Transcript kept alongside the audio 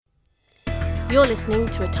You're listening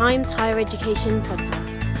to a Times Higher Education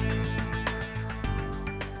podcast.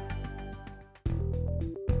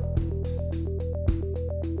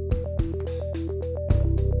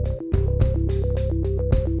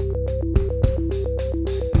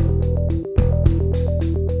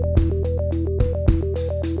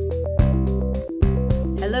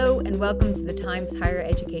 Hello and welcome to the Times Higher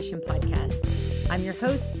Education podcast. I'm your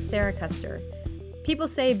host, Sarah Custer. People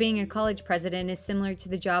say being a college president is similar to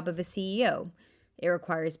the job of a CEO. It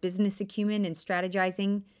requires business acumen and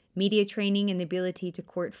strategizing, media training, and the ability to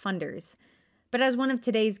court funders. But as one of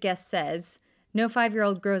today's guests says, no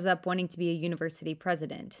 5-year-old grows up wanting to be a university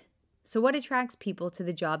president. So what attracts people to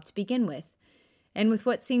the job to begin with? And with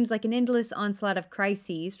what seems like an endless onslaught of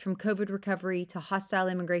crises, from COVID recovery to hostile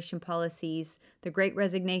immigration policies, the Great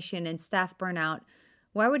Resignation, and staff burnout,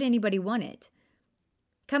 why would anybody want it?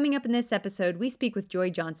 Coming up in this episode, we speak with Joy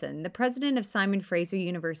Johnson, the president of Simon Fraser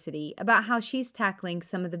University, about how she's tackling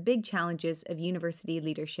some of the big challenges of university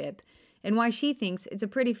leadership and why she thinks it's a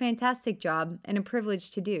pretty fantastic job and a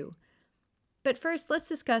privilege to do. But first, let's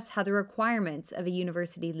discuss how the requirements of a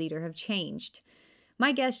university leader have changed.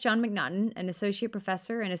 My guest, John McNaughton, an associate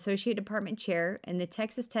professor and associate department chair in the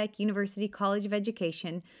Texas Tech University College of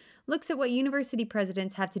Education, looks at what university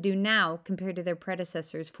presidents have to do now compared to their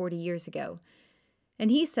predecessors 40 years ago. And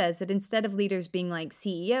he says that instead of leaders being like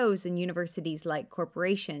CEOs and universities like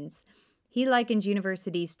corporations, he likens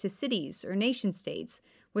universities to cities or nation states,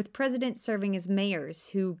 with presidents serving as mayors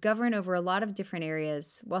who govern over a lot of different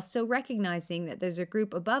areas while still recognizing that there's a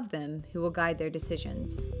group above them who will guide their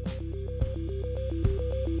decisions.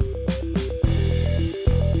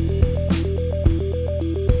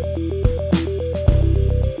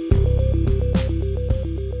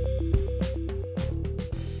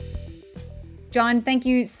 John, thank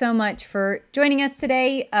you so much for joining us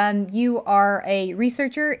today. You are a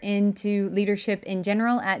researcher into leadership in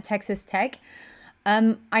general at Texas Tech.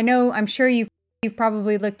 I'm sure you've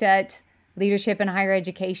probably looked at leadership in higher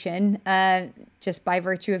education just by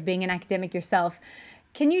virtue of being an academic yourself.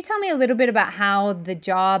 Can you tell me a little bit about how the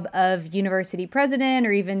job of university president,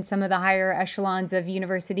 or even some of the higher echelons of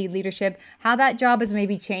university leadership, how that job has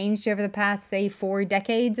maybe changed over the past, say, 4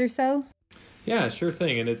 decades or so? Yeah, sure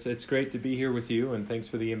thing. And it's great to be here with you, and thanks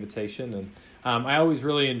for the invitation. And I always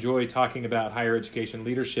really enjoy talking about higher education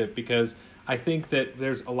leadership because I think that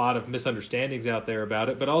there's a lot of misunderstandings out there about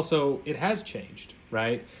it, but also it has changed,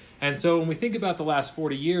 right? And so when we think about the last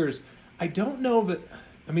 40 years, I don't know that,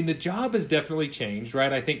 the job has definitely changed,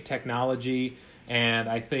 right? I think technology, and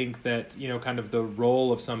I think that, kind of the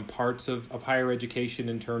role of some parts of higher education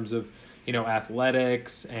in terms of,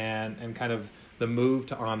 athletics and kind of the move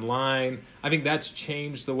to online, I think that's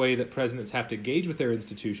changed the way that presidents have to engage with their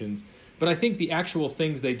institutions. But I think the actual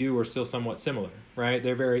things they do are still somewhat similar, right?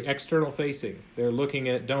 They're very external facing. They're looking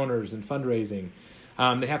at donors and fundraising.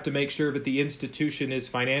 They have to make sure that the institution is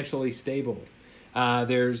financially stable.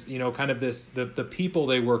 There's, kind of the people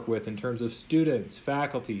they work with in terms of students,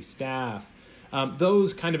 faculty, staff.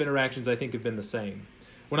 Those kind of interactions I think have been the same.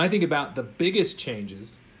 When I think about the biggest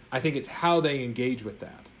changes, I think it's how they engage with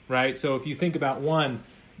that. Right? So if you think about one,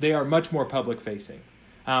 they are much more public facing.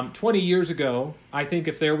 20 years ago, I think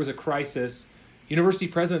if there was a crisis, university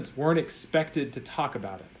presidents weren't expected to talk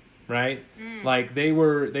about it, right? Like they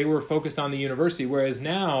were focused on the university. Whereas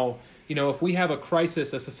now, if we have a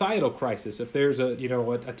crisis, a societal crisis, if there's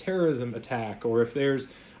a terrorism attack, or if there's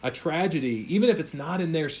a tragedy, even if it's not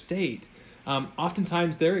in their state,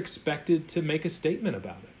 oftentimes they're expected to make a statement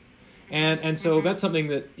about it. And so that's something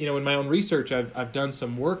that, in my own research, I've done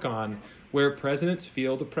some work on, where presidents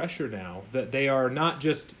feel the pressure now that they are not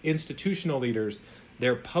just institutional leaders,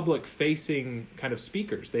 they're public-facing kind of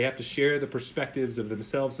speakers. They have to share the perspectives of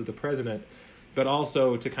themselves as the president, but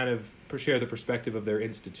also to kind of share the perspective of their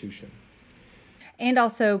institution. And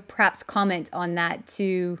also perhaps comment on that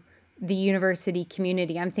to the university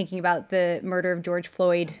community. I'm thinking about the murder of George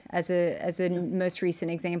Floyd as a most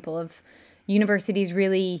recent example of universities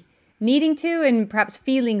really needing to, and perhaps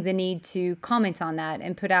feeling the need to comment on that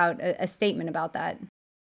and put out a statement about that.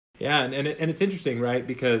 Yeah, and it's interesting, right?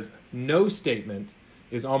 Because no statement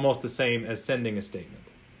is almost the same as sending a statement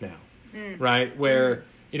now, right? Where,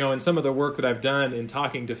 in some of the work that I've done in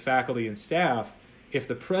talking to faculty and staff, if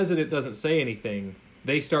the president doesn't say anything,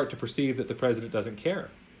 they start to perceive that the president doesn't care.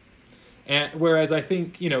 And whereas I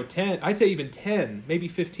think, 10, maybe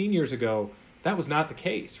 15 years ago, that was not the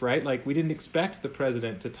case, right? Like, we didn't expect the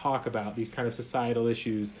president to talk about these kind of societal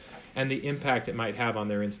issues and the impact it might have on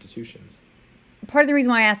their institutions. part of the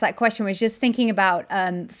reason why I asked that question was just thinking about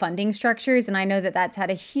funding structures. And I know that that's had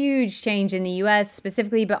a huge change in the US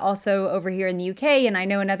specifically, but also over here in the UK. And I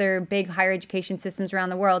know in other big higher education systems around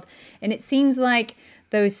the world. And it seems like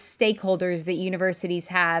those stakeholders that universities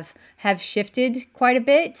have shifted quite a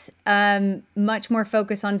bit. Much more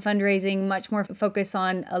focus on fundraising, much more focus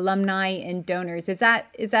on alumni and donors. Is that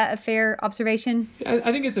a fair observation?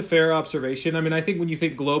 I think it's a fair observation. I mean, I think when you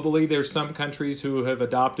think globally, there's some countries who have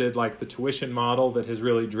adopted like the tuition model that has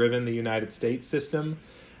really driven the United States system.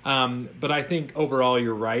 But I think overall,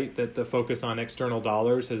 you're right that the focus on external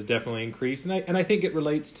dollars has definitely increased. And I think it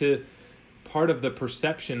relates to part of the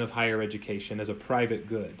perception of higher education as a private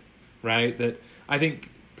good, right? That I think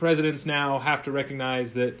presidents now have to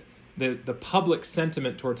recognize that the public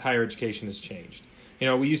sentiment towards higher education has changed. You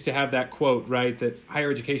know, we used to have that quote, right, that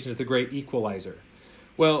higher education is the great equalizer.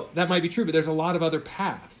 Well, that might be true, but there's a lot of other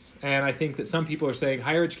paths. And I think that some people are saying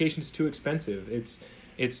higher education is too expensive.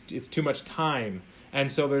 It's too much time.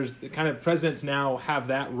 And so there's kind of presidents now have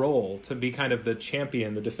that role to be kind of the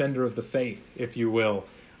champion, the defender of the faith, if you will,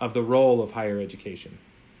 of the role of higher education.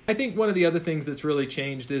 I think one of the other things that's really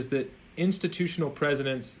changed is that institutional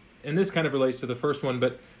presidents, and this kind of relates to the first one,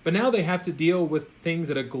 but now they have to deal with things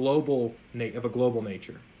at a global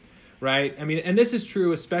nature, right? I mean, and this is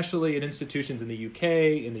true especially in institutions in the UK,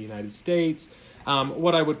 in the United States,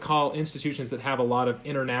 what I would call institutions that have a lot of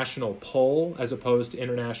international pull as opposed to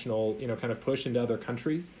international, kind of push into other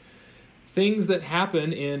countries. Things that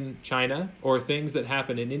happen in China or things that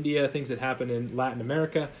happen in India, things that happen in Latin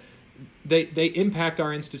America, they impact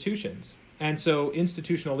our institutions. And so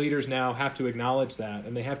institutional leaders now have to acknowledge that,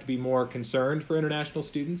 and they have to be more concerned for international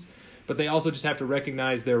students, but they also just have to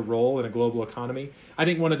recognize their role in a global economy. I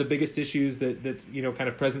think one of the biggest issues that kind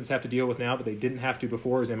of presidents have to deal with now that they didn't have to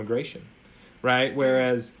before is immigration, right?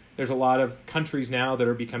 Whereas there's a lot of countries now that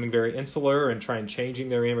are becoming very insular and changing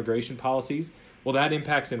their immigration policies. Well, that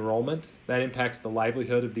impacts enrollment, that impacts the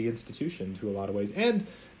livelihood of the institution to a lot of ways, and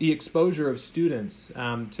the exposure of students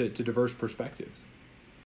to diverse perspectives.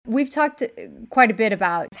 We've talked quite a bit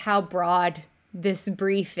about how broad this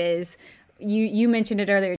brief is. You mentioned it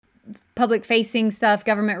earlier, public-facing stuff,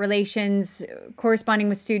 government relations, corresponding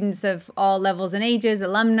with students of all levels and ages,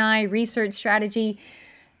 alumni, research strategy.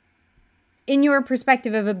 In your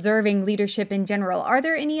perspective of observing leadership in general, are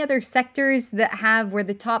there any other sectors that have where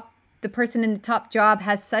the person in the top job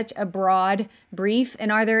has such a broad brief?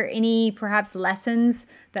 And are there any perhaps lessons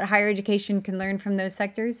that higher education can learn from those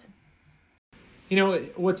sectors? You know,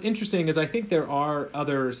 what's interesting is I think there are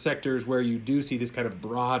other sectors where you do see this kind of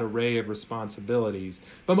broad array of responsibilities,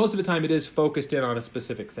 but most of the time it is focused in on a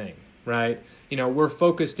specific thing, right? You know, we're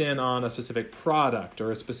focused in on a specific product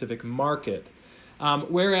or a specific market.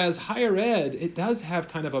 Whereas higher ed, it does have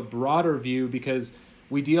kind of a broader view because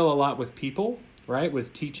we deal a lot with people, right,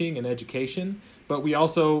 with teaching and education. But we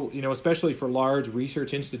also, especially for large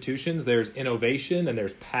research institutions, there's innovation and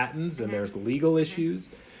there's patents and there's legal issues,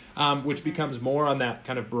 which becomes more on that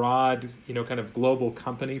kind of broad, kind of global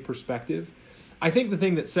company perspective. I think the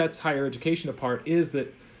thing that sets higher education apart is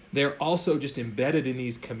that they're also just embedded in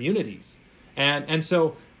these communities. And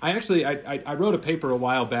so I wrote a paper a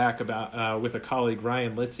while back about with a colleague,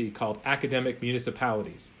 Ryan Litzy, called Academic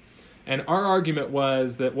Municipalities. And our argument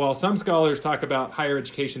was that while some scholars talk about higher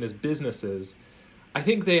education as businesses, I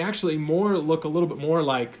think they actually look a little bit more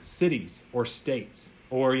like cities or states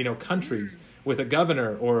or, countries with a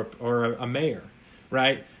governor or a mayor,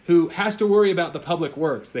 right, who has to worry about the public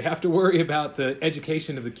works. They have to worry about the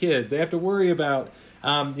education of the kids. They have to worry about,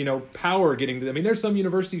 power getting to them. I mean, there's some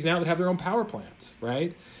universities now that have their own power plants,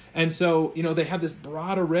 right? And so, they have this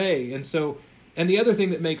broad array. And the other thing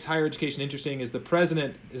that makes higher education interesting is the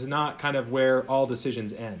president is not kind of where all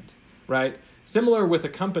decisions end, right? Similar with a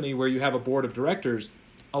company where you have a board of directors,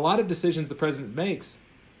 a lot of decisions the president makes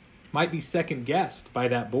might be second guessed by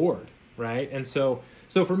that board, right? And so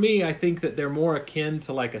for me, I think that they're more akin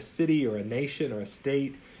to like a city or a nation or a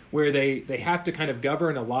state where they have to kind of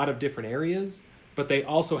govern a lot of different areas, but they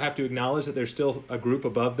also have to acknowledge that there's still a group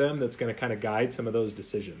above them that's going to kind of guide some of those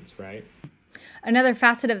decisions, right? Another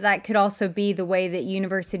facet of that could also be the way that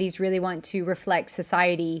universities really want to reflect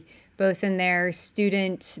society, both in their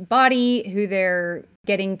student body, who they're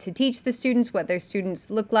getting to teach the students, what their students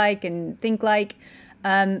look like and think like,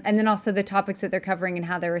 and then also the topics that they're covering and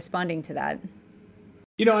how they're responding to that.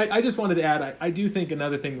 I just wanted to add, I do think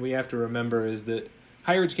another thing we have to remember is that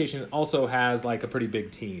higher education also has like a pretty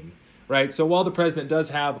big team, right? So while the president does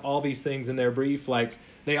have all these things in their brief, like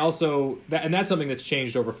they also, and that's something that's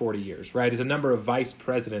changed over 40 years, right, is a number of vice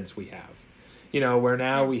presidents we have, where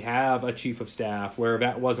now we have a chief of staff, where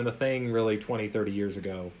that wasn't a thing really 20, 30 years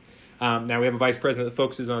ago. Now we have a vice president that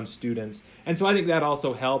focuses on students. And so I think that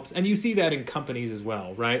also helps. And you see that in companies as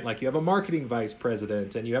well, right? Like you have a marketing vice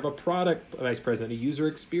president and you have a product vice president, a user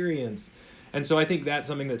experience. And so I think that's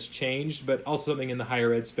something that's changed, but also something in the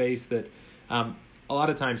higher ed space that a lot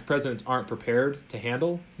of times presidents aren't prepared to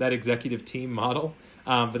handle that executive team model.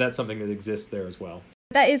 But that's something that exists there as well.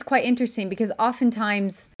 That is quite interesting because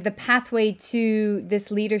oftentimes the pathway to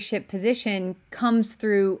this leadership position comes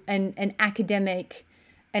through an academic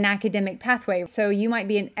pathway. So you might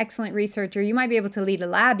be an excellent researcher, you might be able to lead a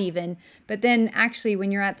lab even, but then actually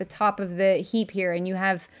when you're at the top of the heap here and you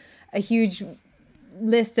have a huge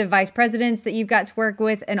list of vice presidents that you've got to work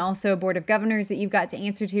with and also a board of governors that you've got to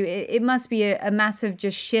answer to, it must be a massive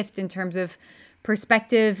just shift in terms of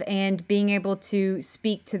perspective and being able to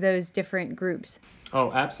speak to those different groups.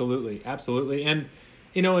 Oh, absolutely. Absolutely. And,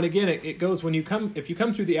 and again, it goes if you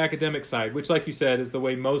come through the academic side, which like you said, is the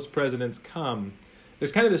way most presidents come,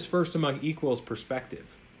 there's kind of this first among equals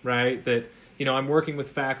perspective, right? That, I'm working with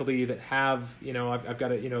faculty that have, I've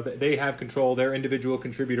got they have control, they're individual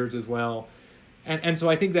contributors as well. And so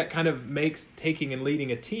I think that kind of makes taking and leading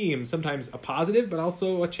a team sometimes a positive, but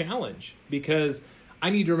also a challenge because I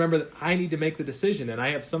need to remember that I need to make the decision and I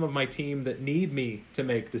have some of my team that need me to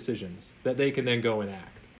make decisions that they can then go and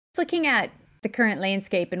act. Looking at the current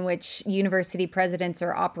landscape in which university presidents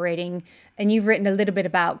are operating, and you've written a little bit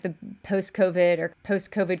about the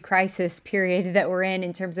post-COVID crisis period that we're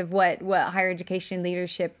in terms of what higher education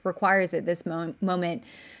leadership requires at this moment.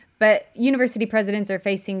 But university presidents are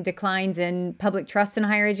facing declines in public trust in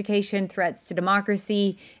higher education, threats to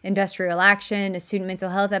democracy, industrial action, a student mental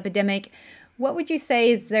health epidemic. What would you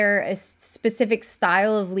say, is there a specific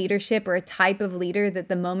style of leadership or a type of leader that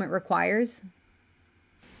the moment requires?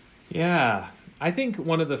 Yeah, I think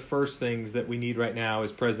one of the first things that we need right now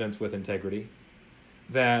is presidents with integrity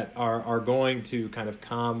that are going to kind of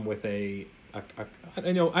come with I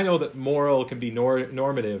know that moral can be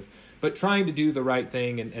normative, but trying to do the right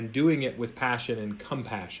thing and doing it with passion and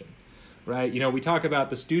compassion, right? We talk about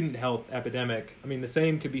the student health epidemic. I mean, the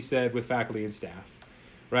same could be said with faculty and staff.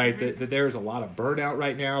 Right, that there's a lot of burnout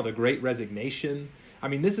right now, the Great Resignation. I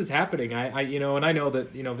mean, this is happening. And I know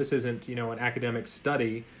that this isn't an academic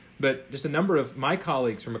study, but just a number of my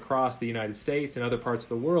colleagues from across the United States and other parts of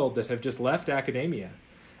the world that have just left academia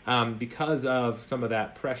because of some of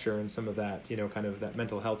that pressure and some of that kind of that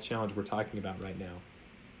mental health challenge we're talking about right now.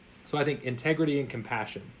 So I think integrity and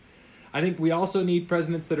compassion. I think we also need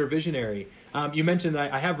presidents that are visionary. You mentioned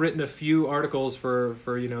that I have written a few articles for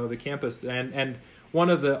the campus and one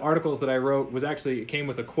of the articles that I wrote it came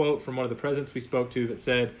with a quote from one of the presidents we spoke to that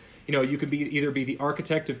said, you could either be the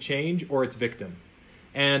architect of change or its victim.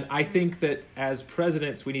 And I think that as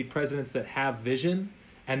presidents, we need presidents that have vision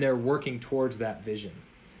and they're working towards that vision.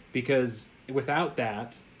 Because without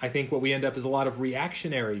that, I think what we end up is a lot of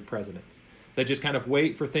reactionary presidents that just kind of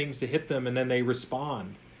wait for things to hit them and then they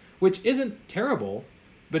respond, which isn't terrible,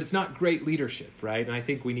 but it's not great leadership, right? And I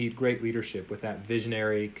think we need great leadership with that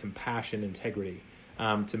visionary, compassion, integrity.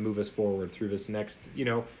 To move us forward through this next,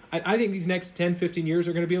 I think these next 10, 15 years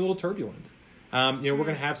are going to be a little turbulent. We're going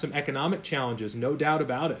to have some economic challenges, no doubt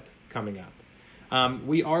about it, coming up.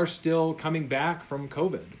 We are still coming back from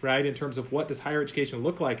COVID, right, in terms of what does higher education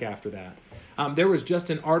look like after that. There was just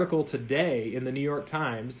an article today in the New York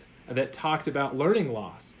Times that talked about learning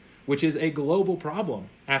loss, which is a global problem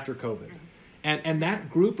after COVID. And that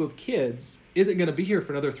group of kids isn't going to be here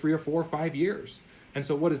for another 3 or 4 or 5 years. And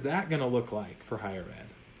so what is that going to look like for higher ed?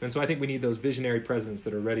 And so I think we need those visionary presidents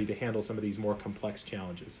that are ready to handle some of these more complex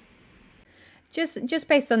challenges. Just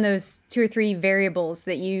based on those 2 or 3 variables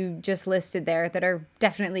that you just listed there that are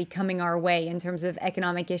definitely coming our way in terms of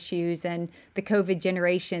economic issues and the COVID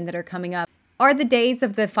generation that are coming up, are the days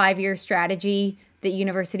of the 5-year strategy that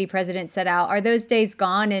university presidents set out, are those days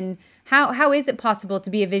gone? And how is it possible to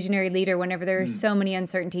be a visionary leader whenever there are so many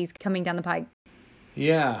uncertainties coming down the pike?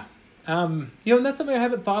 Yeah. And that's something I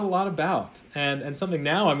haven't thought a lot about and something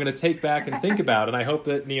now I'm going to take back and think about. And I hope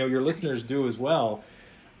that, your listeners do as well.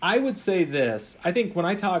 I would say this. I think when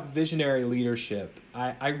I talk visionary leadership,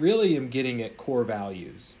 I really am getting at core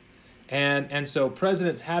values. And so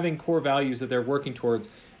presidents having core values that they're working towards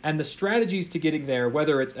and the strategies to getting there,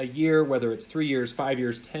 whether it's a year, whether it's 3 years, 5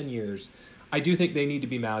 years, 10 years, I do think they need to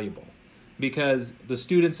be malleable because the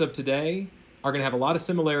students of today are going to have a lot of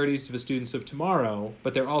similarities to the students of tomorrow,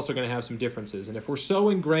 but they're also going to have some differences. And if we're so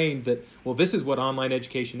ingrained that, well, this is what online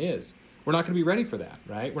education is, we're not going to be ready for that,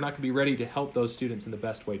 right? We're not going to be ready to help those students in the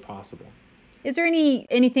best way possible. Is there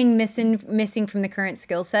anything missing from the current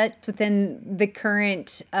skill set within the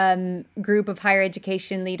current group of higher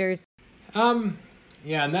education leaders?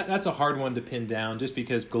 Yeah, and that's a hard one to pin down just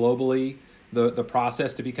because globally the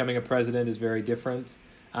process to becoming a president is very different.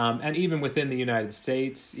 And even within the United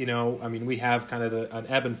States, we have kind of an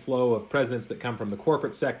ebb and flow of presidents that come from the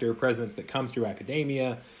corporate sector, presidents that come through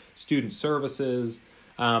academia, student services.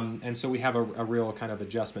 And so we have a real kind of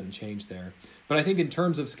adjustment and change there. But I think in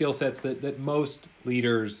terms of skill sets that most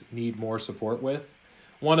leaders need more support with,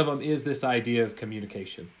 one of them is this idea of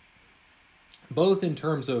communication, both in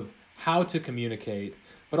terms of how to communicate,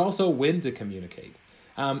 but also when to communicate.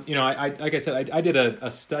 Like I said, I did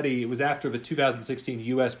a study. It was after the 2016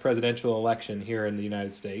 U.S. presidential election here in the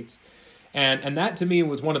United States. And that to me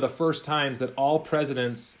was one of the first times that all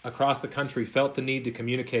presidents across the country felt the need to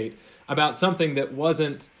communicate about something that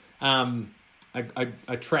wasn't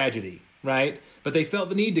a tragedy, right? But they felt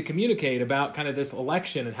the need to communicate about kind of this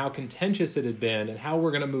election and how contentious it had been and how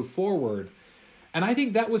we're going to move forward. And I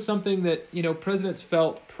think that was something that, presidents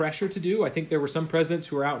felt pressure to do. I think there were some presidents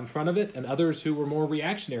who were out in front of it and others who were more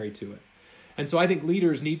reactionary to it. And so I think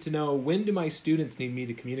leaders need to know, when do my students need me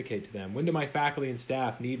to communicate to them? When do my faculty and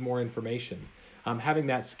staff need more information? Having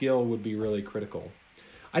that skill would be really critical.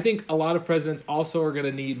 I think a lot of presidents also are going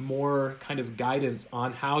to need more kind of guidance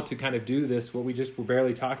on how to kind of do this, what we just were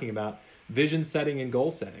barely talking about, vision setting and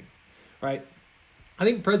goal setting, right? I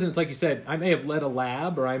think presidents, like you said, I may have led a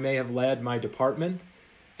lab or I may have led my department,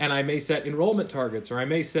 and I may set enrollment targets or I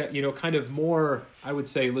may set, kind of more, I would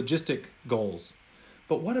say, logistic goals.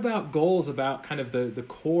 But what about goals about kind of the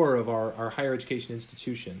core of our higher education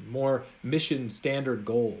institution, more mission standard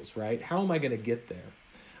goals, right? How am I going to get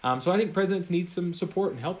there? So I think presidents need some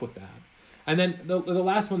support and help with that. And then the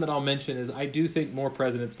last one that I'll mention is I do think more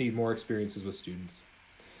presidents need more experiences with students.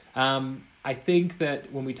 I think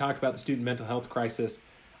that when we talk about the student mental health crisis,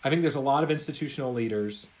 I think there's a lot of institutional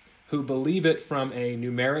leaders who believe it from a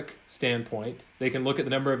numeric standpoint. They can look at the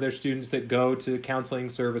number of their students that go to counseling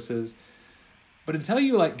services. But until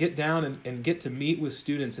you get down and get to meet with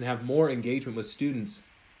students and have more engagement with students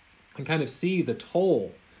and kind of see the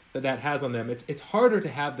toll that has on them, it's harder to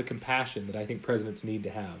have the compassion that I think presidents need to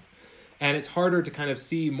have. And it's harder to kind of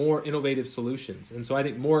see more innovative solutions. And so I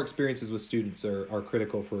think more experiences with students are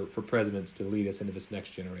critical for presidents to lead us into this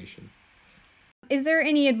next generation. Is there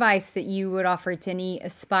any advice that you would offer to any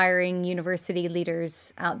aspiring university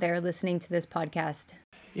leaders out there listening to this podcast?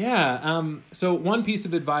 Yeah. So one piece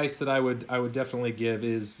of advice that I would definitely give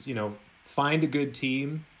is, find a good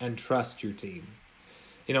team and trust your team.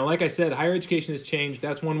 Like I said, higher education has changed.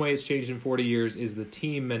 That's one way it's changed in 40 years is the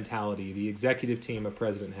team mentality, the executive team a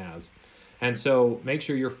president has. And so make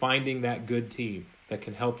sure you're finding that good team that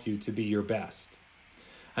can help you to be your best.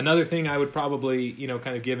 Another thing I would probably,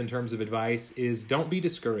 kind of give in terms of advice is don't be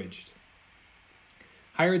discouraged.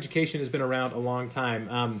 Higher education has been around a long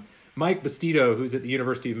time. Mike Bastido, who's at the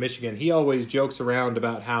University of Michigan, he always jokes around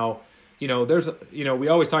about how, we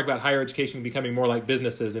always talk about higher education becoming more like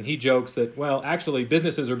businesses. And he jokes that, well, actually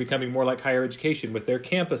businesses are becoming more like higher education with their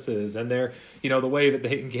campuses and their, the way that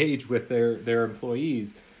they engage with their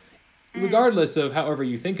employees. Regardless of however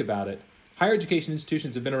you think about it, higher education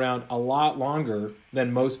institutions have been around a lot longer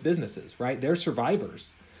than most businesses, right? They're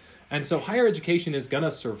survivors. And so higher education is going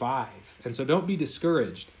to survive. And so don't be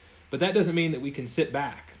discouraged. But that doesn't mean that we can sit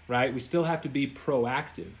back, right? We still have to be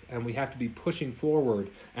proactive and we have to be pushing forward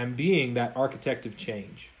and being that architect of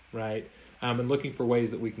change, right? And looking for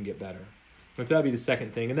ways that we can get better. And so that'd be the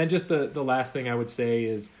second thing. And then just the last thing I would say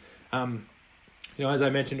is, as I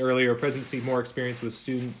mentioned earlier, presidents need more experience with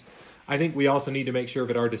students. I think we also need to make sure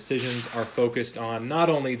that our decisions are focused on not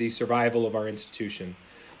only the survival of our institution,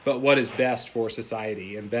 but what is best for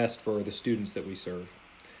society and best for the students that we serve.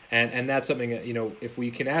 And that's something that, if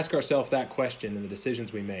we can ask ourselves that question in the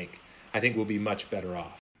decisions we make, I think we'll be much better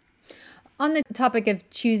off. On the topic of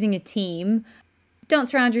choosing a team, don't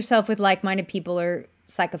surround yourself with like-minded people or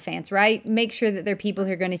sycophants, right? Make sure that they're people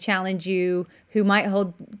who are going to challenge you, who might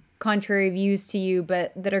hold contrary views to you,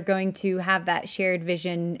 but that are going to have that shared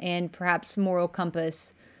vision and perhaps moral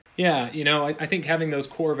compass. Yeah, I think having those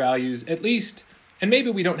core values, at least, and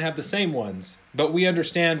maybe we don't have the same ones, but we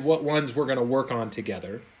understand what ones we're going to work on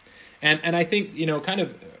together. And I think, kind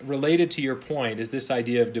of related to your point is this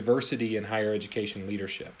idea of diversity in higher education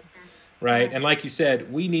leadership, right? And like you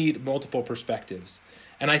said, we need multiple perspectives.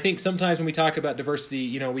 And I think sometimes when we talk about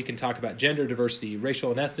diversity, we can talk about gender diversity, racial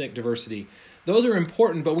and ethnic diversity. Those are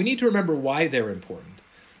important, but we need to remember why they're important.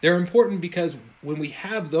 They're important because when we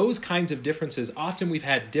have those kinds of differences, often we've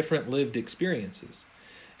had different lived experiences.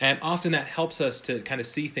 And often that helps us to kind of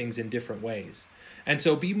see things in different ways. And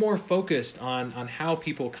so be more focused on how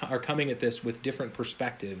people are coming at this with different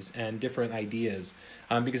perspectives and different ideas,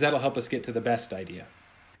 because that'll help us get to the best idea.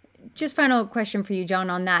 Just final question for you, John,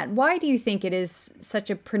 on that. Why do you think it is such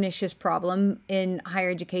a pernicious problem in higher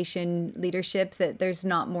education leadership that there's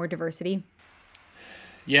not more diversity?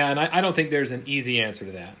 Yeah, and I don't think there's an easy answer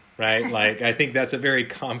to that, right? Like, I think that's a very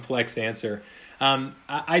complex answer.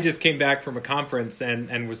 I just came back from a conference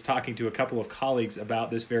and was talking to a couple of colleagues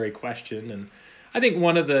about this very question. And I think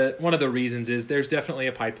one of the reasons is there's definitely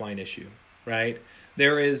a pipeline issue, right?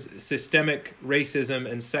 There is systemic racism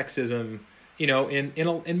and sexism,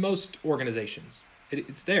 in most organizations.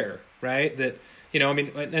 It's there, right? That,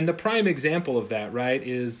 and the prime example of that, right,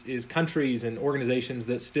 is countries and organizations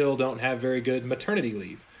that still don't have very good maternity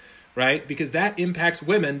leave, right? Because that impacts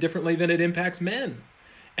women differently than it impacts men.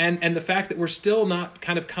 And the fact that we're still not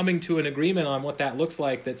kind of coming to an agreement on what that looks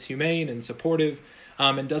like that's humane and supportive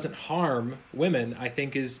and doesn't harm women, I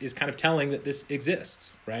think is kind of telling that this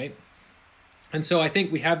exists, right? And so I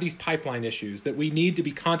think we have these pipeline issues that we need to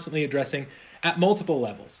be constantly addressing at multiple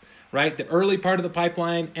levels, right? The early part of the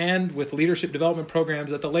pipeline and with leadership development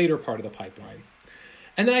programs at the later part of the pipeline.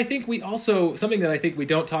 And then I think we also, something that I think we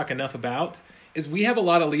don't talk enough about is we have a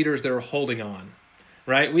lot of leaders that are holding on,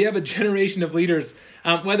 right? We have a generation of leaders,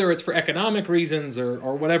 whether it's for economic reasons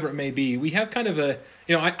or whatever it may be. We have kind of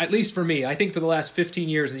at least for me, I think for the last 15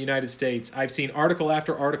 years in the United States, I've seen article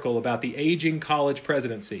after article about the aging college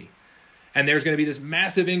presidency. And there's going to be this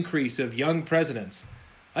massive increase of young presidents.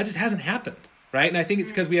 That just hasn't happened, right? And I think it's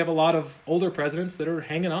because we have a lot of older presidents that are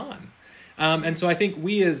hanging on. And so I think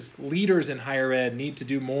we as leaders in higher ed need to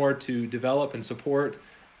do more to develop and support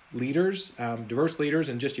leaders, diverse leaders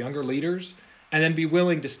and just younger leaders, and then be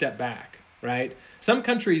willing to step back, right? Some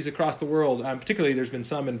countries across the world, particularly there's been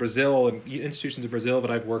some in Brazil and institutions in Brazil that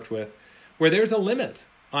I've worked with, where there's a limit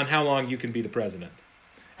on how long you can be the president.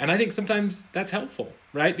 And I think sometimes that's helpful,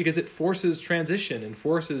 right? Because it forces transition and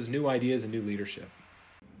forces new ideas and new leadership.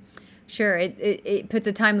 Sure, it puts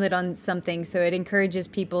a time limit on something, so it encourages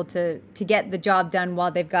people to get the job done while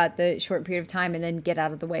they've got the short period of time and then get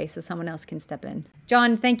out of the way so someone else can step in.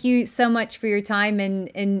 John, thank you so much for your time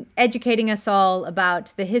and educating us all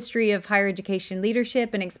about the history of higher education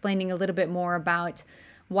leadership and explaining a little bit more about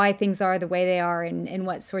why things are the way they are and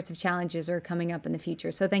what sorts of challenges are coming up in the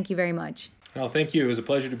future. So thank you very much. Well, thank you. It was a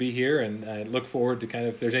pleasure to be here, and I look forward to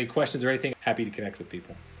if there's any questions or anything, happy to connect with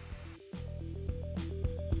people.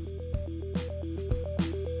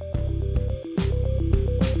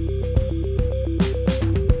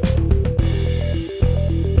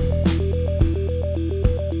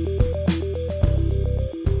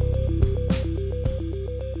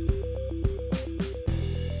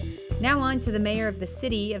 Now on to the mayor of the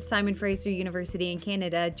city of Simon Fraser University in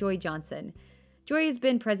Canada, Joy Johnson. Joy has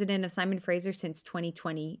been president of Simon Fraser since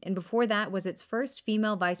 2020, and before that was its first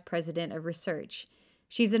female vice president of research.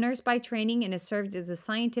 She's a nurse by training and has served as the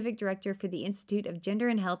scientific director for the Institute of Gender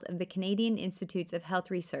and Health of the Canadian Institutes of Health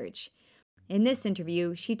Research. In this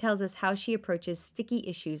interview, she tells us how she approaches sticky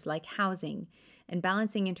issues like housing and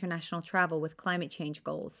balancing international travel with climate change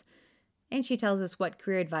goals. And she tells us what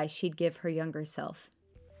career advice she'd give her younger self.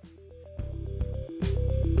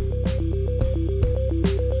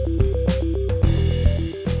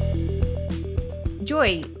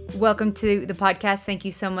 Joy, welcome to the podcast. Thank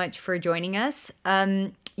you so much for joining us.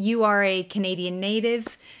 You are a Canadian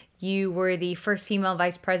native. You were the first female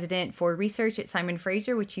vice president for research at Simon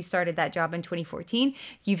Fraser, which you started that job in 2014.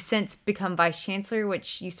 You've since become vice chancellor,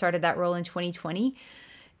 which you started that role in 2020.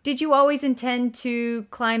 Did you always intend to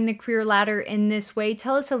climb the career ladder in this way?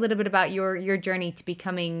 Tell us a little bit about your journey to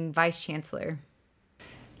becoming vice chancellor.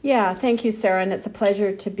 Yeah, thank you, Sarah, and it's a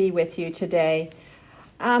pleasure to be with you today.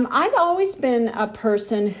 I've always been a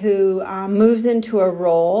person who moves into a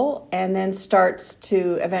role and then starts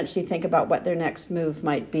to eventually think about what their next move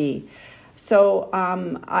might be. So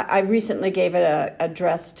I recently gave an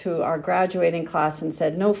address to our graduating class and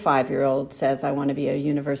said, no 5-year-old says I want to be a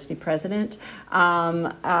university president.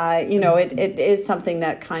 It is something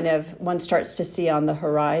that kind of one starts to see on the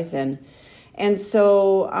horizon. And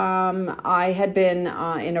so I had been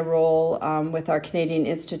in a role with our Canadian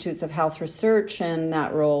Institutes of Health Research, and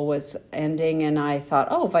that role was ending, and I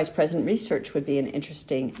thought, Vice President Research would be an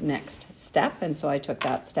interesting next step, and so I took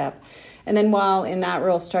that step. And then while in that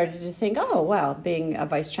role, started to think, being a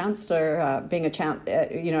Vice Chancellor,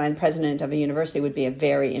 and President of a university would be a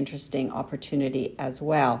very interesting opportunity as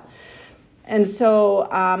well. And so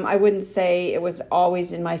I wouldn't say it was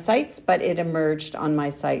always in my sights, but it emerged on my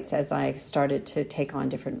sights as I started to take on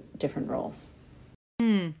different roles.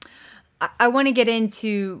 I want to get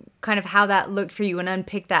into kind of how that looked for you and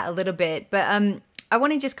unpick that a little bit. But I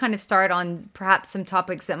want to just kind of start on perhaps some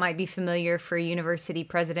topics that might be familiar for university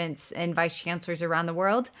presidents and vice chancellors around the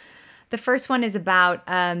world. The first one is about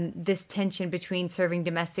this tension between serving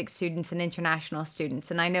domestic students and international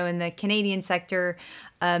students. And I know in the Canadian sector,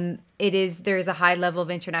 there's a high level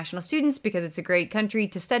of international students because it's a great country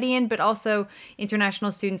to study in, but also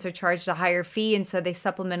international students are charged a higher fee, and so they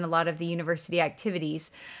supplement a lot of the university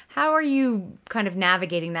activities. How are you kind of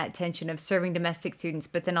navigating that tension of serving domestic students,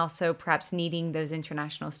 but then also perhaps needing those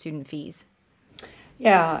international student fees?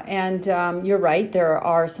 Yeah, and you're right, there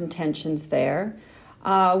are some tensions there.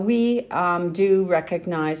 We do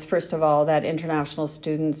recognize, first of all, that international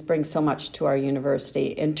students bring so much to our university.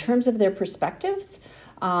 In terms of their perspectives,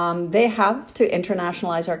 they help to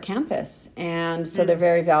internationalize our campus, and so they're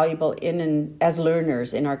very valuable as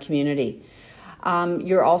learners in our community.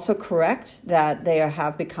 You're also correct that they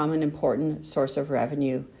have become an important source of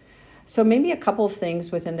revenue. So maybe a couple of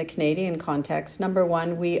things within the Canadian context. Number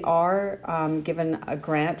one, we are given a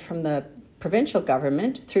grant from the provincial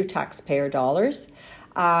government through taxpayer dollars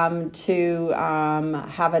to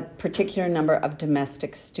have a particular number of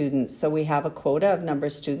domestic students. So we have a quota of number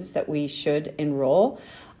of students that we should enroll,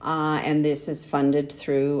 and this is funded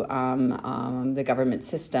through the government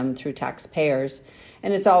system through taxpayers.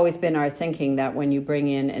 And it's always been our thinking that when you bring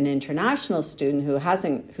in an international student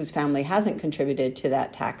whose family hasn't contributed to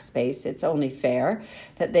that tax base, it's only fair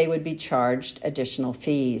that they would be charged additional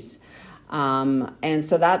fees. And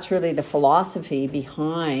so that's really the philosophy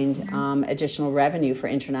behind additional revenue for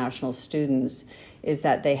international students, is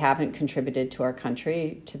that they haven't contributed to our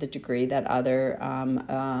country to the degree that other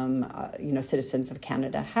citizens of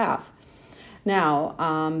Canada have. Now,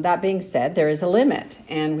 that being said, there is a limit,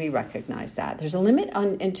 and we recognize that. There's a limit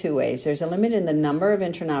in two ways. There's a limit in the number of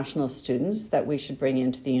international students that we should bring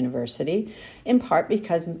into the university, in part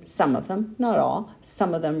because some of them, not all,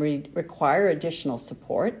 some of them require additional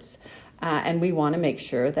supports. And we want to make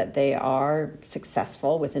sure that they are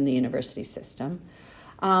successful within the university system.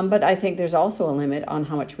 But I think there's also a limit on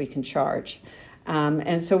how much we can charge.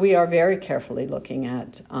 And so we are very carefully looking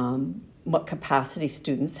at what capacity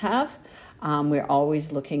students have. We're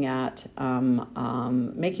always looking at looking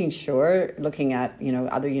at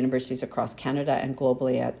other universities across Canada and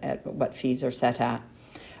globally at what fees are set at.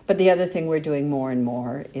 But the other thing we're doing more and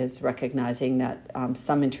more is recognizing that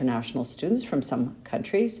some international students from some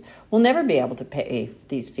countries will never be able to pay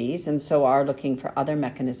these fees, and so are looking for other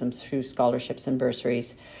mechanisms through scholarships and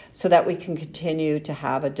bursaries so that we can continue to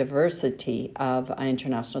have a diversity of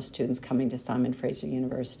international students coming to Simon Fraser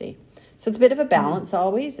University. So it's a bit of a balance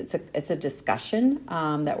always. It's a discussion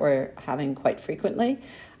that we're having quite frequently,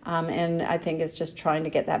 and I think it's just trying to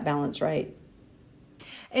get that balance right.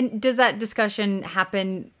 And does that discussion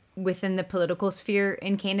happen within the political sphere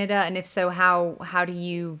in Canada? And if so, how do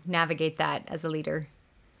you navigate that as a leader?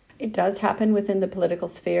 It does happen within the political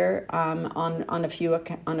sphere on a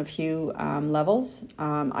few levels.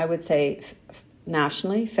 I would say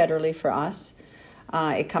nationally, federally for us.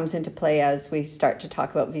 It comes into play as we start to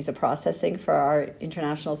talk about visa processing for our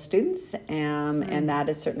international students, and that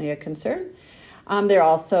is certainly a concern. There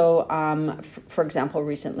also, for example,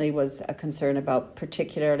 recently was a concern about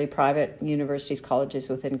particularly private universities, colleges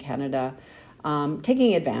within Canada,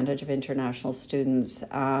 taking advantage of international students.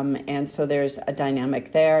 And so there's a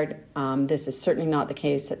dynamic there. This is certainly not the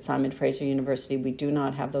case at Simon Fraser University. We do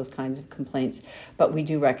not have those kinds of complaints, but we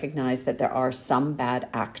do recognize that there are some bad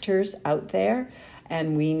actors out there.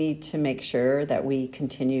 And we need to make sure that we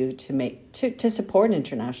continue to support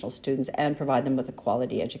international students and provide them with a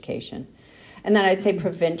quality education. And then I'd say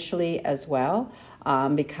provincially as well,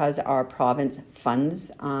 because our province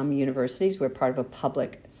funds universities, we're part of a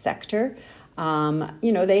public sector.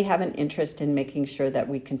 They have an interest in making sure that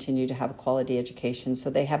we continue to have a quality education.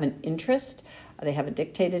 So they have an interest. They haven't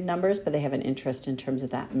dictated numbers, but they have an interest in terms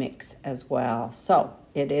of that mix as well. So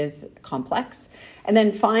it is complex. And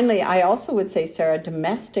then finally, I also would say, Sarah,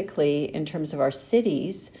 domestically, in terms of our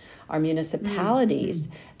cities, our municipalities,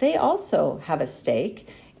 they also have a stake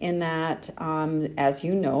in that, as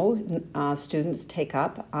you know, students take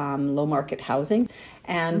up low market housing.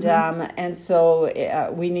 And so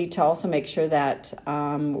we need to also make sure that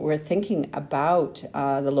we're thinking about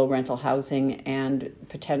the low rental housing and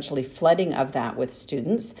potentially flooding of that with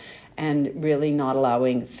students, and really not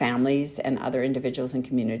allowing families and other individuals and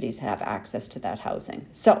communities to have access to that housing.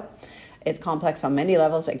 So it's complex on many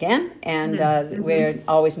levels again, and we're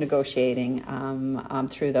always negotiating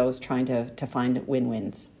through those, trying to find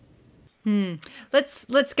win-wins.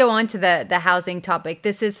 Let's go on to the housing topic.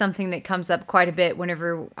 This is something that comes up quite a bit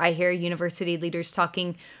whenever I hear university leaders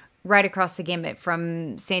talking right across the gamut,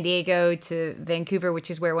 from San Diego to Vancouver,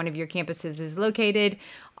 which is where one of your campuses is located,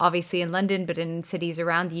 obviously in London, but in cities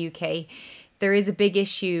around the UK. there is a big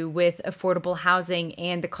issue with affordable housing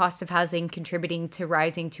and the cost of housing contributing to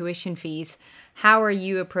rising tuition fees. How are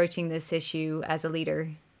you approaching this issue as a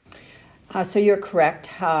leader? So you're correct.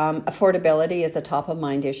 Affordability is a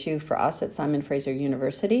top-of-mind issue for us at Simon Fraser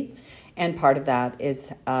University, and part of that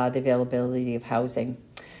is the availability of housing.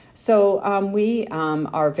 So we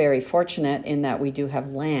are very fortunate in that we do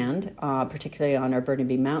have land, particularly on our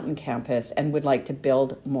Burnaby Mountain campus, and would like to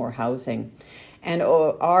build more housing, and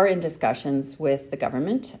are in discussions with the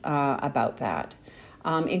government about that.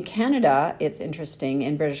 In Canada, it's interesting.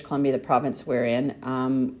 In British Columbia, the province we're in,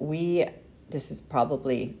 this is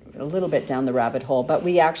probably a little bit down the rabbit hole, but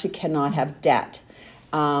we actually cannot have debt.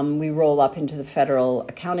 We roll up into the federal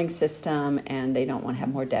accounting system, and they don't want to have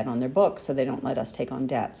more debt on their books, so they don't let us take on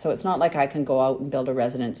debt. So it's not like I can go out and build a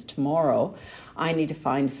residence tomorrow. I need to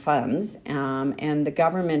find funds, and the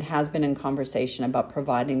government has been in conversation about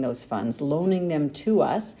providing those funds, loaning them to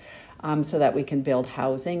us, so that we can build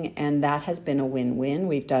housing, and that has been a win-win.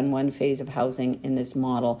 We've done one phase of housing in this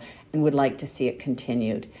model and would like to see it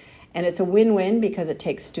continued. And it's a win-win because it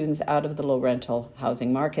takes students out of the low rental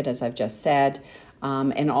housing market, as I've just said.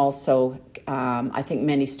 And also, I think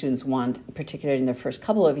many students want, particularly in their first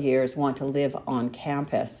couple of years, want to live on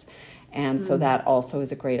campus. And so that also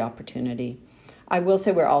is a great opportunity. I will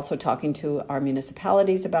say we're also talking to our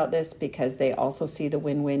municipalities about this because they also see the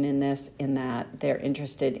win-win in this, in that they're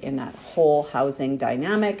interested in that whole housing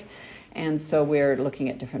dynamic. And so we're looking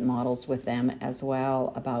at different models with them as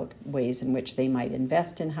well about ways in which they might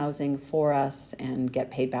invest in housing for us and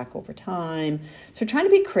get paid back over time. So we're trying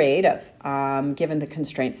to be creative, given the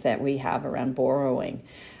constraints that we have around borrowing.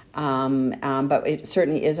 But it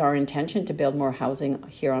certainly is our intention to build more housing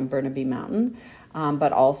here on Burnaby Mountain.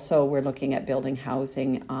 But also we're looking at building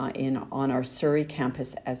housing on our Surrey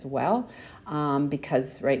campus as well,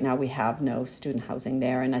 because right now we have no student housing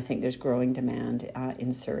there, and I think there's growing demand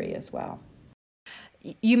in Surrey as well.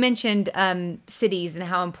 You mentioned cities and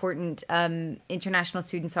how important international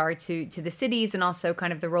students are to the cities, and also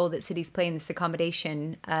kind of the role that cities play in this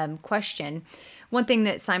accommodation question. One thing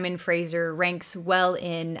that Simon Fraser ranks well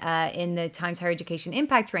in the Times Higher Education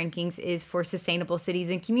Impact Rankings is for sustainable cities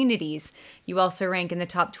and communities. You also rank in the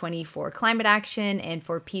top 20 for climate action and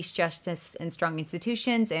for peace, justice, and strong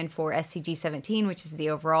institutions, and for SCG 17, which is the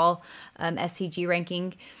overall SCG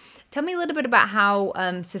ranking. Tell me a little bit about how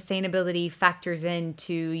sustainability factors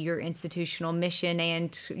into your institutional mission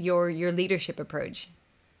and your leadership approach.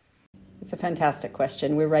 It's a fantastic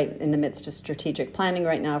question. We're right in the midst of strategic planning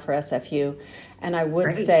right now for SFU. And I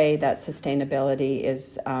would say that sustainability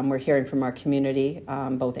is, we're hearing from our community,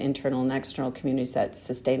 both internal and external communities, that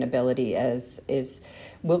sustainability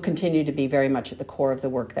will continue to be very much at the core of the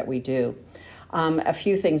work that we do. A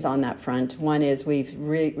few things on that front. One is we've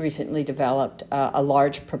recently developed a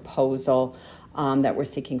large proposal that we're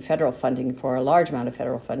seeking federal funding for, a large amount of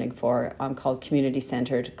federal funding for, called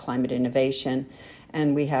Community-Centered Climate Innovation.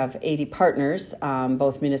 And we have 80 partners,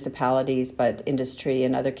 both municipalities, but industry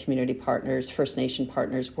and other community partners, First Nation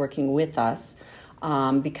partners working with us,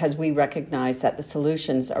 because we recognize that the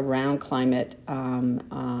solutions around climate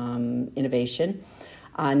innovation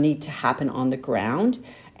need to happen on the ground.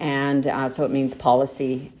 And so it means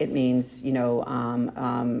policy, it means,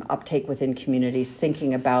 uptake within communities,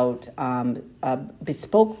 thinking about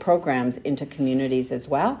bespoke programs into communities as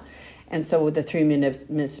well. And so the three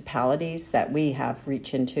municipalities that we have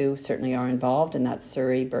reached into certainly are involved, and that's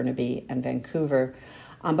Surrey, Burnaby, and Vancouver.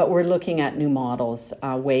 But we're looking at new models,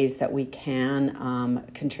 ways that we can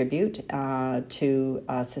contribute to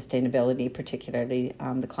sustainability, particularly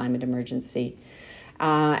the climate emergency.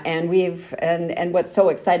 And what's so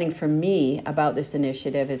exciting for me about this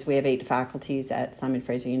initiative is we have 8 faculties at Simon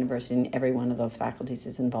Fraser University, and every one of those faculties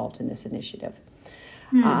is involved in this initiative.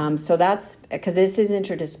 So that's because this is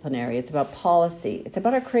interdisciplinary. It's about policy. It's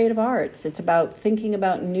about our creative arts. It's about thinking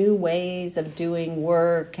about new ways of doing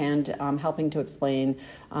work and helping to explain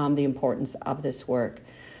the importance of this work.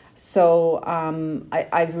 So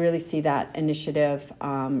I really see that initiative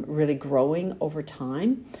really growing over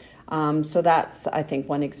time. So that's, I think,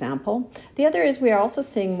 one example. The other is we are also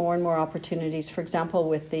seeing more and more opportunities. For example,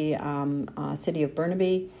 with the City of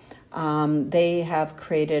Burnaby, they have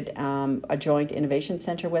created a joint innovation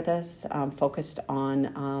center with us, focused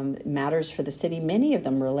on matters for the city, many of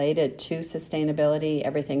them related to sustainability,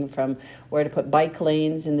 everything from where to put bike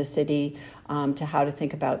lanes in the city to how to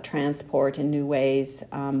think about transport in new ways,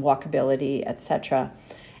 walkability, etc.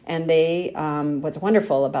 And what's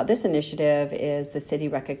wonderful about this initiative is the city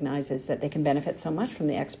recognizes that they can benefit so much from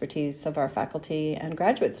the expertise of our faculty and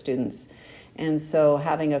graduate students. And so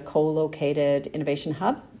having a co-located innovation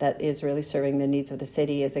hub that is really serving the needs of the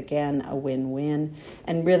city is, again, a win-win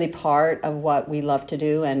and really part of what we love to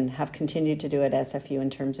do and have continued to do at SFU in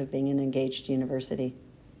terms of being an engaged university.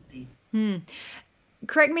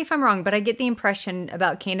 Correct me if I'm wrong, but I get the impression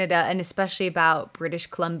about Canada and especially about British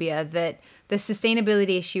Columbia that the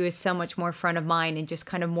sustainability issue is so much more front of mind and just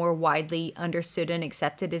kind of more widely understood and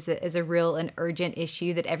accepted as a real and urgent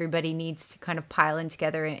issue that everybody needs to kind of pile in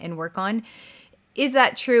together and work on. Is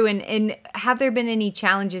that true? And have there been any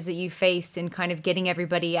challenges that you faced in kind of getting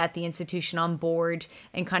everybody at the institution on board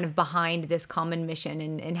and kind of behind this common mission?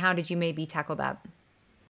 And how did you maybe tackle that?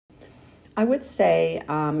 I would say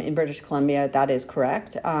in British Columbia, that is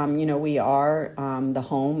correct. We are the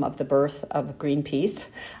home of the birth of Greenpeace.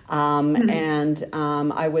 And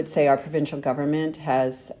I would say our provincial government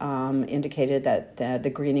has indicated that the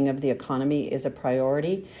greening of the economy is a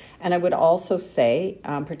priority. And I would also say,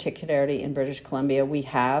 particularly in British Columbia, we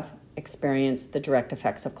have experienced the direct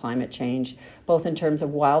effects of climate change, both in terms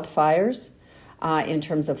of wildfires, in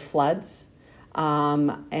terms of floods,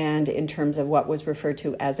 and in terms of what was referred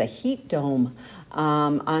to as a heat dome,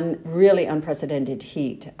 really unprecedented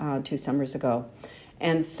heat 2 summers ago.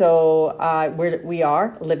 And so we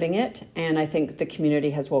are living it, and I think the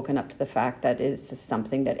community has woken up to the fact that is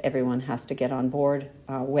something that everyone has to get on board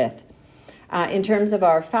with. In terms of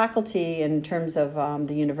our faculty, in terms of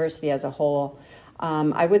the university as a whole,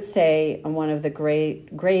 I would say one of the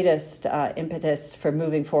greatest impetus for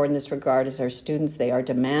moving forward in this regard is our students. They are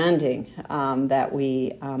demanding that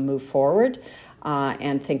we move forward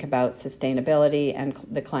and think about sustainability and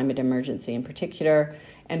the climate emergency in particular.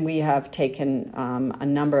 And we have taken a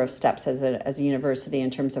number of steps as a university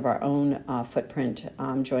in terms of our own footprint,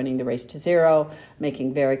 joining the Race to Zero,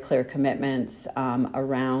 making very clear commitments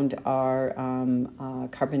around our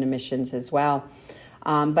carbon emissions as well.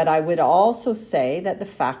 But I would also say that the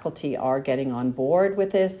faculty are getting on board with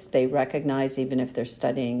this. They recognize, even if they're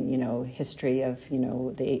studying, history of, the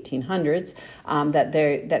 1800s, that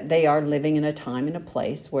they are living in a time and a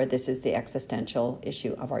place where this is the existential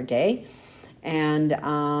issue of our day. And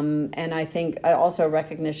I think also a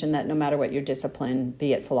recognition that no matter what your discipline,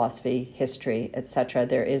 be it philosophy, history, etc.,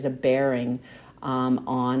 there is a bearing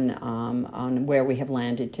on where we have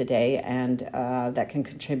landed today, and that can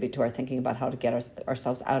contribute to our thinking about how to get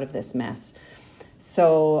ourselves out of this mess.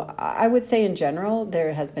 So I would say in general,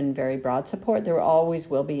 there has been very broad support. There always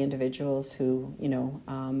will be individuals who,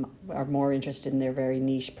 are more interested in their very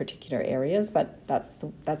niche particular areas, but that's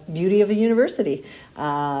the beauty of a university,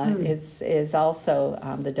 is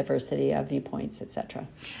also the diversity of viewpoints, etc.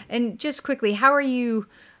 And just quickly, how are you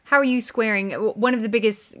squaring? One of the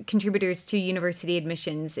biggest contributors to university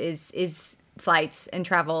admissions is flights and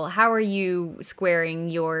travel. How are you squaring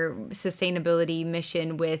your sustainability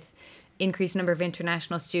mission with increased number of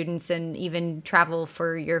international students and even travel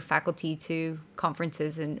for your faculty to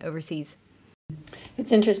conferences and overseas?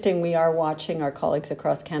 It's interesting. We are watching our colleagues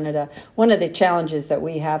across Canada. One of the challenges that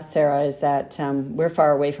we have, Sarah, is that we're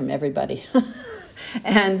far away from everybody.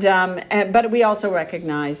 But we also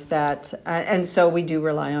recognize that, and so we do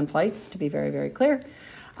rely on flights, to be very, very clear.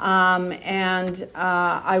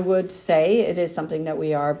 I would say it is something that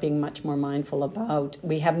we are being much more mindful about.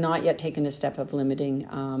 We have not yet taken a step of limiting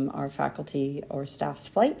our faculty or staff's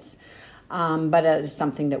flights, but it is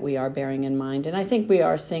something that we are bearing in mind. And I think we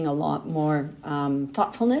are seeing a lot more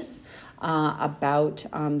thoughtfulness about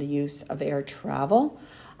the use of air travel.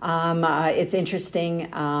 It's interesting,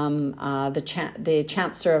 the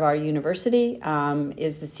chancellor of our university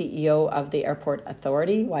is the CEO of the Airport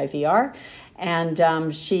Authority, YVR,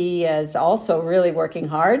 and she is also really working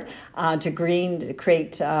hard to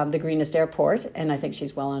create the greenest airport, and I think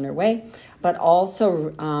she's well on her way. But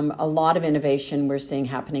also a lot of innovation we're seeing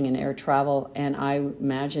happening in air travel, and I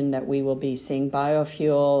imagine that we will be seeing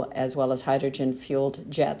biofuel as well as hydrogen-fueled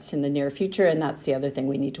jets in the near future, and that's the other thing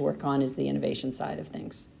we need to work on is the innovation side of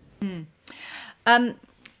things.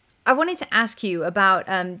 I wanted to ask you about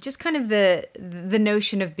just kind of the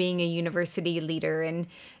notion of being a university leader, and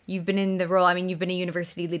you've been in the role. I mean, you've been a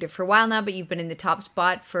university leader for a while now, but you've been in the top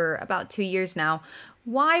spot for about 2 years now.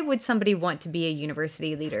 Why would somebody want to be a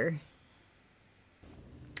university leader?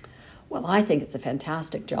 Well, I think it's a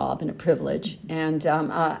fantastic job and a privilege, and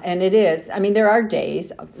it is. I mean, there are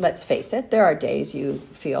days. Let's face it, there are days you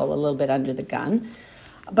feel a little bit under the gun.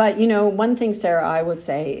 But, one thing, Sarah, I would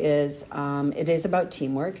say is it is about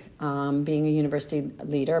teamwork. Being a university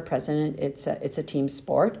leader, a president, it's a team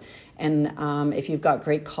sport. And if you've got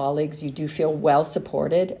great colleagues, you do feel well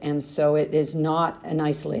supported. And so it is not an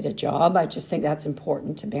isolated job. I just think that's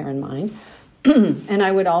important to bear in mind. And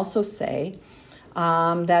I would also say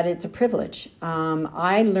that it's a privilege.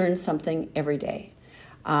 I learn something every day.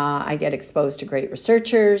 I get exposed to great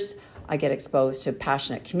researchers. I get exposed to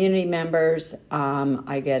passionate community members.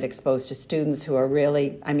 I get exposed to students who are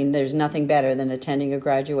really, there's nothing better than attending a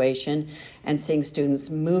graduation and seeing students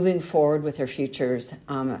moving forward with their futures,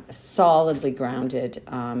 solidly grounded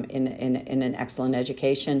in an excellent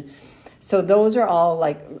education. So those are all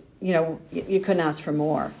you couldn't ask for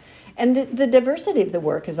more. And the diversity of the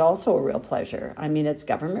work is also a real pleasure. It's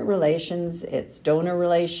government relations, it's donor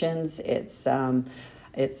relations, it's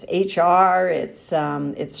HR,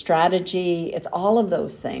 it's strategy, it's all of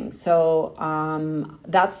those things. So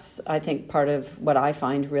that's, I think, part of what I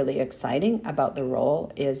find really exciting about the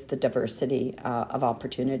role is the diversity of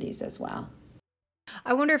opportunities as well.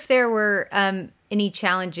 I wonder if there were any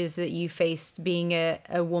challenges that you faced being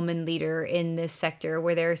a woman leader in this sector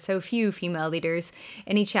where there are so few female leaders.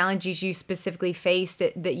 Any challenges you specifically faced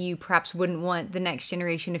that you perhaps wouldn't want the next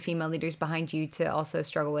generation of female leaders behind you to also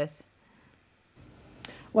struggle with?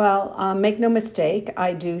 Well, make no mistake,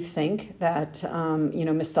 I do think that,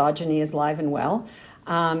 misogyny is alive and well,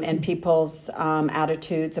 and people's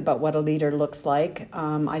attitudes about what a leader looks like.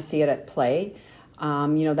 I see it at play.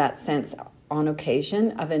 That sense on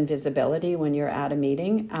occasion of invisibility when you're at a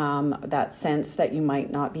meeting, that sense that you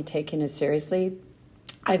might not be taken as seriously.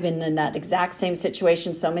 I've been in that exact same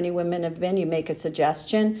situation so many women have been. You make a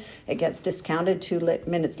suggestion, it gets discounted. 2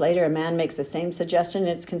 minutes later, a man makes the same suggestion,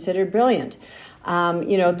 and it's considered brilliant.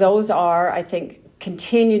 Those are, I think,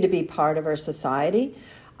 continue to be part of our society.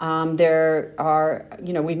 There are,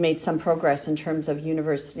 we've made some progress in terms of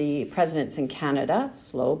university presidents in Canada,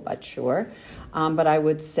 slow but sure. But I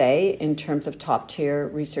would say in terms of top tier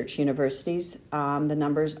research universities, the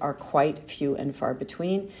numbers are quite few and far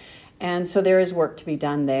between. And so there is work to be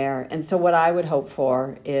done there. And so what I would hope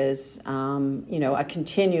for is,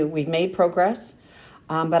 we've made progress,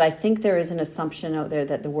 but I think there is an assumption out there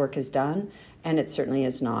that the work is done, and it certainly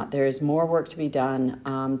is not. There is more work to be done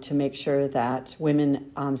to make sure that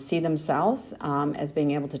women see themselves as being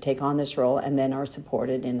able to take on this role and then are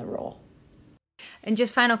supported in the role. And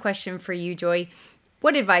just final question for you, Joy.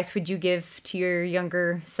 What advice would you give to your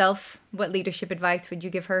younger self? What leadership advice would you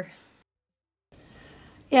give her?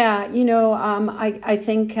 Yeah, I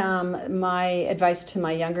think my advice to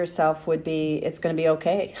my younger self would be it's going to be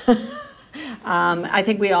okay. I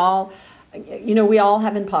think we all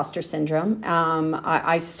have imposter syndrome.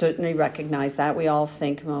 I certainly recognize that. We all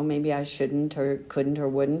think, well, maybe I shouldn't or couldn't or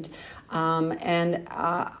wouldn't. And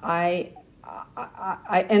I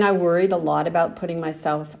worried a lot about putting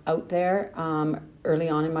myself out there early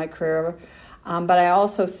on in my career. But I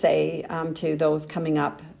also say to those coming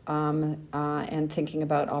up and thinking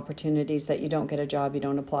about opportunities that you don't get a job you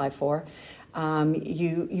don't apply for,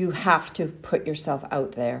 you have to put yourself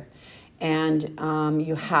out there, and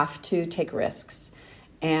you have to take risks.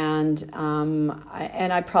 And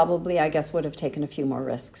I guess would have taken a few more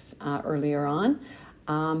risks earlier on.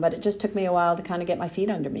 But it just took me a while to kind of get my feet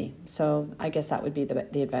under me. So I guess that would be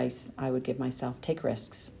the advice I would give myself. Take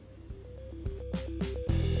risks.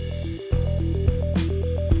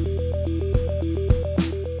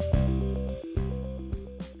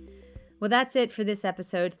 Well, that's it for this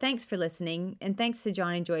episode. Thanks for listening, and thanks to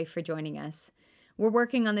John and Joy for joining us. We're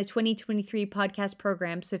working on the 2023 podcast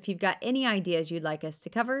program, so if you've got any ideas you'd like us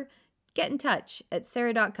to cover, get in touch at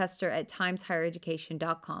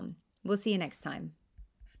sarah.custer@timeshighereducation.com. We'll see you next time.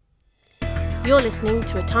 You're listening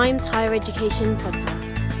to a Times Higher Education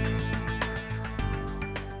podcast.